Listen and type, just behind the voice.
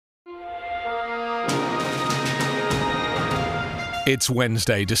It's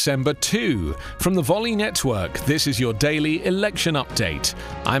Wednesday, December 2. From the Volley Network, this is your daily election update.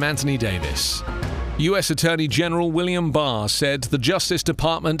 I'm Anthony Davis. U.S. Attorney General William Barr said the Justice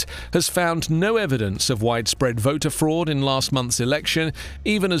Department has found no evidence of widespread voter fraud in last month's election,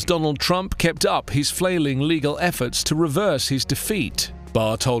 even as Donald Trump kept up his flailing legal efforts to reverse his defeat.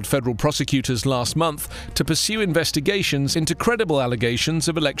 Barr told federal prosecutors last month to pursue investigations into credible allegations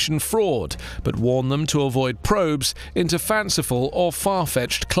of election fraud, but warned them to avoid probes into fanciful or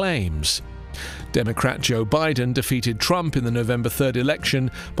far-fetched claims. Democrat Joe Biden defeated Trump in the November 3rd election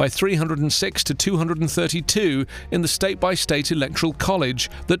by 306 to 232 in the state-by-state electoral college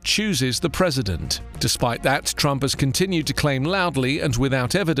that chooses the president. Despite that, Trump has continued to claim loudly and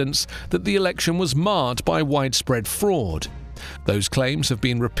without evidence that the election was marred by widespread fraud. Those claims have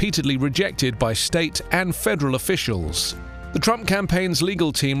been repeatedly rejected by state and federal officials. The Trump campaign's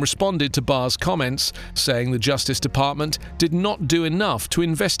legal team responded to Barr's comments, saying the Justice Department did not do enough to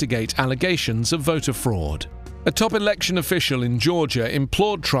investigate allegations of voter fraud. A top election official in Georgia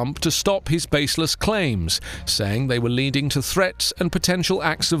implored Trump to stop his baseless claims, saying they were leading to threats and potential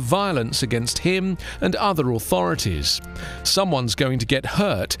acts of violence against him and other authorities. Someone's going to get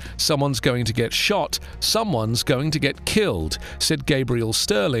hurt, someone's going to get shot, someone's going to get killed, said Gabriel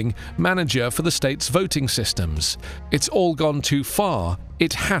Sterling, manager for the state's voting systems. It's all gone too far.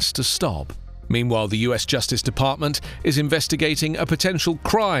 It has to stop. Meanwhile, the U.S. Justice Department is investigating a potential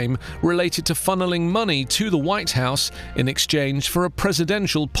crime related to funneling money to the White House in exchange for a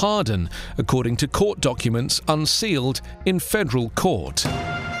presidential pardon, according to court documents unsealed in federal court.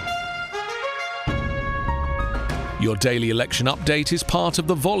 Your daily election update is part of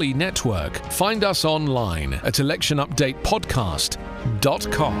the Volley Network. Find us online at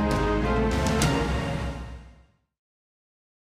electionupdatepodcast.com.